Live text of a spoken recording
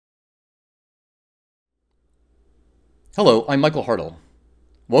Hello, I'm Michael Hartle.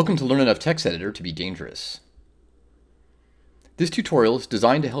 Welcome to Learn Enough Text Editor to be dangerous. This tutorial is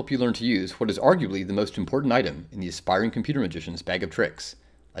designed to help you learn to use what is arguably the most important item in the aspiring computer magician's bag of tricks,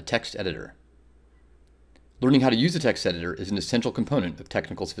 a text editor. Learning how to use a text editor is an essential component of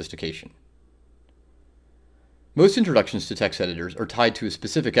technical sophistication. Most introductions to text editors are tied to a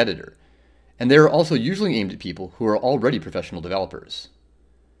specific editor, and they are also usually aimed at people who are already professional developers.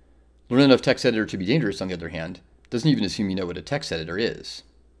 Learn Enough Text Editor to be dangerous, on the other hand, doesn't even assume you know what a text editor is.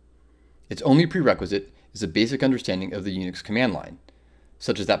 Its only prerequisite is a basic understanding of the Unix command line,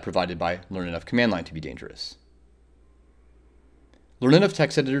 such as that provided by Learn Enough Command Line to be dangerous. Learn Enough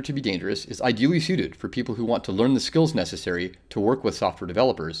Text Editor to be dangerous is ideally suited for people who want to learn the skills necessary to work with software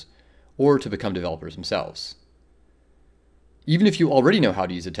developers or to become developers themselves. Even if you already know how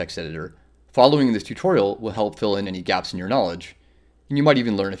to use a text editor, following this tutorial will help fill in any gaps in your knowledge, and you might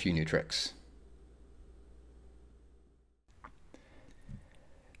even learn a few new tricks.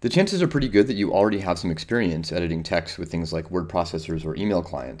 The chances are pretty good that you already have some experience editing text with things like word processors or email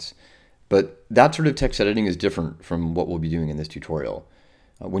clients, but that sort of text editing is different from what we'll be doing in this tutorial.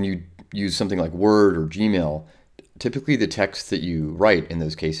 When you use something like Word or Gmail, typically the text that you write in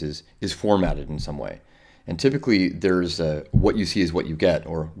those cases is formatted in some way. And typically there's a what you see is what you get,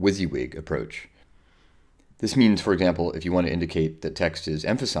 or WYSIWYG approach. This means, for example, if you want to indicate that text is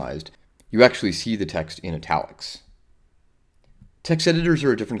emphasized, you actually see the text in italics. Text editors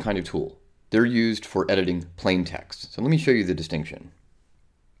are a different kind of tool. They're used for editing plain text. So let me show you the distinction.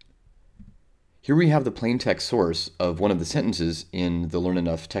 Here we have the plain text source of one of the sentences in the Learn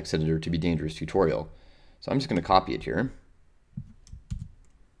Enough Text Editor to be dangerous tutorial. So I'm just going to copy it here.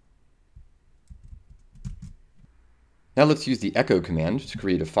 Now let's use the echo command to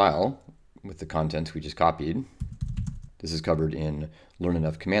create a file with the contents we just copied. This is covered in Learn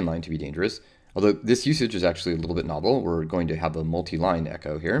Enough Command Line to be dangerous. Although this usage is actually a little bit novel, we're going to have a multi-line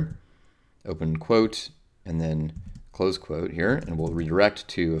echo here. Open quote and then close quote here, and we'll redirect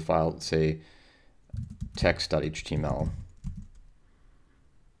to a file, say, text.html.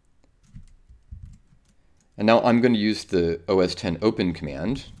 And now I'm going to use the OS X open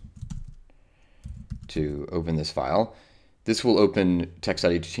command to open this file. This will open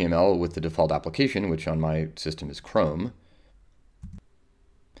text.html with the default application, which on my system is Chrome.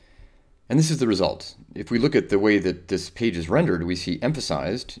 And this is the result. If we look at the way that this page is rendered, we see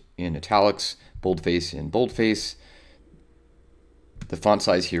emphasized in italics, boldface in boldface. The font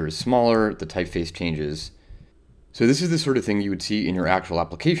size here is smaller, the typeface changes. So this is the sort of thing you would see in your actual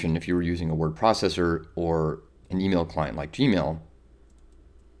application if you were using a word processor or an email client like Gmail.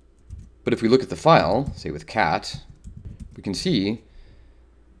 But if we look at the file, say with cat, we can see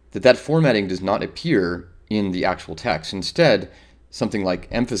that that formatting does not appear in the actual text. Instead, something like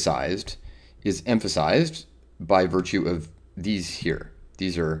emphasized is emphasized by virtue of these here.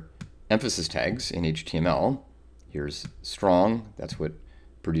 These are emphasis tags in HTML. Here's strong, that's what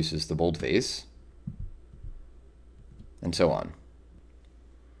produces the boldface, and so on.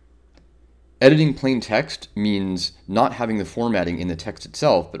 Editing plain text means not having the formatting in the text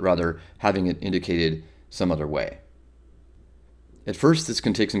itself, but rather having it indicated some other way. At first, this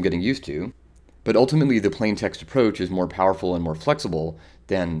can take some getting used to, but ultimately the plain text approach is more powerful and more flexible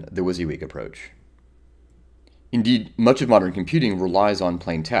than the WYSIWYG approach. Indeed, much of modern computing relies on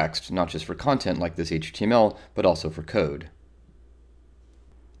plain text, not just for content like this HTML, but also for code.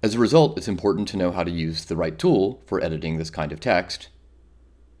 As a result, it's important to know how to use the right tool for editing this kind of text,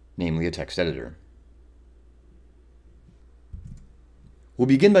 namely a text editor. We'll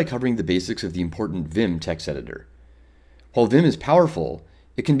begin by covering the basics of the important Vim text editor. While Vim is powerful,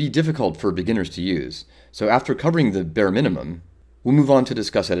 it can be difficult for beginners to use, so after covering the bare minimum, we'll move on to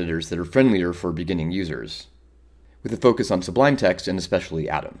discuss editors that are friendlier for beginning users, with a focus on Sublime Text and especially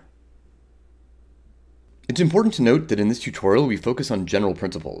Atom. It's important to note that in this tutorial we focus on general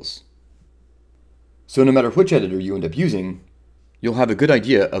principles. So no matter which editor you end up using, you'll have a good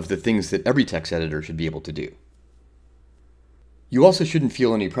idea of the things that every text editor should be able to do. You also shouldn't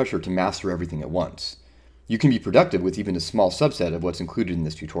feel any pressure to master everything at once. You can be productive with even a small subset of what's included in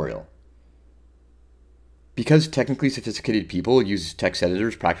this tutorial. Because technically sophisticated people use text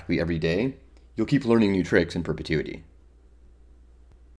editors practically every day, you'll keep learning new tricks in perpetuity.